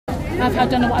I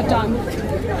don't know what I've done.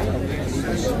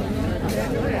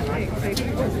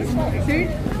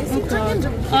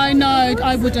 I know,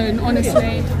 I wouldn't,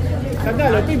 honestly.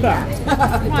 Sacalo, Pipa.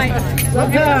 Right.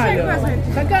 Sacalo.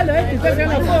 Sacalo, que está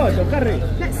sacando foto, Carrie.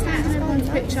 Let's stand in everyone's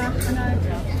picture. I know.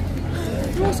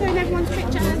 You're also in everyone's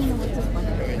picture.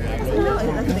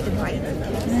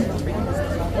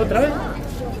 ¿Otra vez?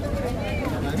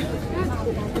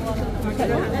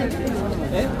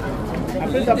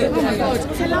 Aprieta, aprieta. Oh my God.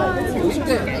 Hello.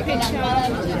 Get a picture.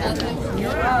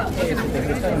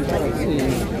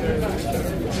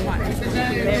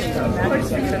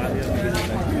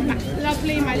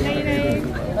 Lovely, my lady.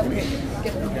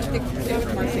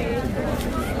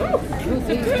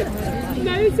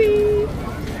 Nosy.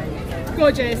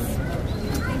 Gorgeous.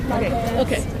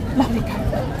 Okay. Lovely.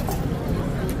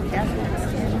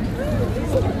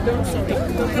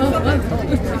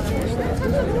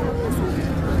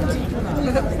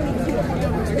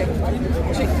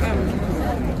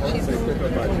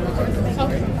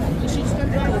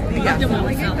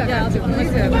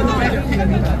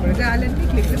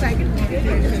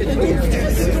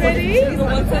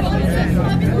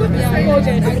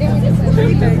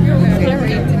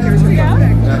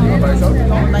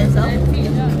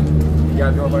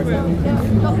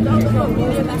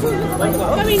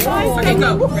 Okay,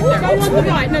 go. Go on the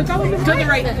right. No, go on the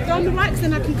right. Go on the right, because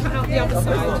then I can cut out the other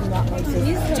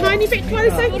side. Tiny bit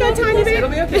closer. Go tiny bit. It'll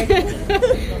be okay.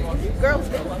 Girls.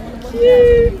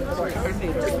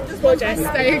 Gorgeous.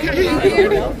 There you go.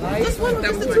 Just one.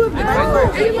 Just the two of them.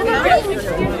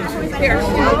 Here.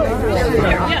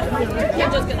 Yeah.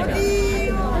 Just gonna go.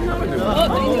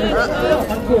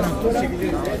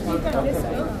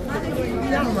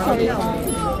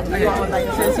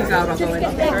 Since he's out, I'll go in.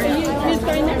 Who's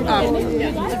going next? Oh,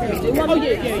 yeah. I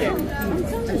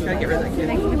just gotta get rid of that kid.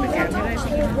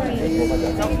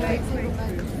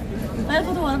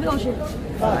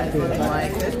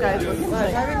 This guy's looking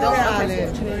like. Don't open it.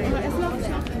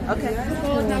 Okay.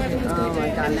 Oh my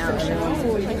God, now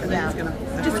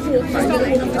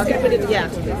yeah.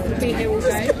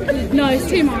 No, it's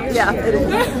too much. Yeah, it is.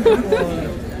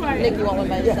 Nick, you want one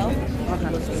by yourself?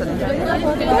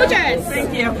 Gorgeous!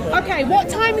 Thank you. Okay, what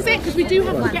time is it? Because we do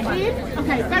have to get in.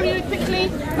 Okay, very quickly.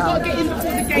 We've got to get in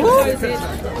before the gate closes.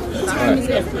 What time is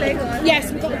it?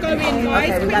 Yes, we've got to go in,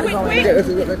 guys. Quick.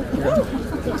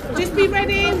 Just be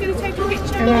ready. I'm going to take a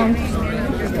picture.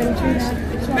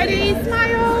 Ready?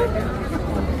 Smile.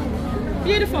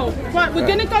 Beautiful. Right, we're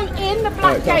going to go in the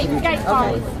black gate. Gate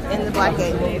five. In the black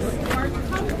gate.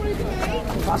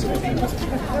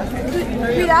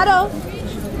 Cuidado.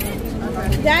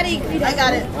 Daddy, cuidado. I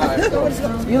got it.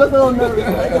 You look a little nervous.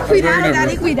 Cuidado,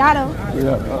 Daddy, cuidado.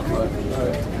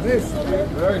 This.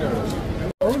 Very nervous.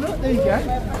 Oh, look, there you go.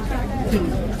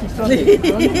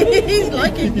 He's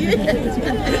liking it.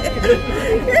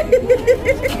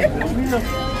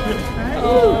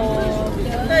 Oh,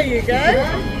 there you go.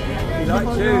 He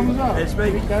likes you. It's me.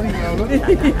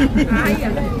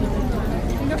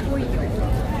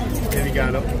 There you go,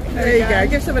 look. There you go.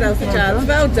 Give someone else a chance.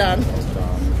 Well done.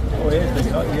 Oh, yeah, it's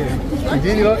not you. He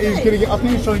did like he was going to get. I think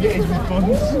he was trying to get his response.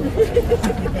 I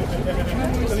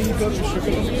think he thought it was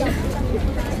sugar.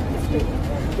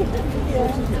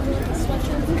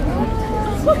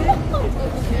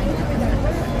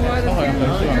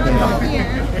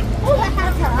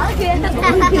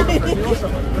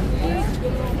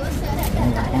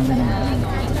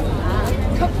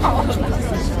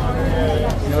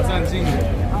你要站近点。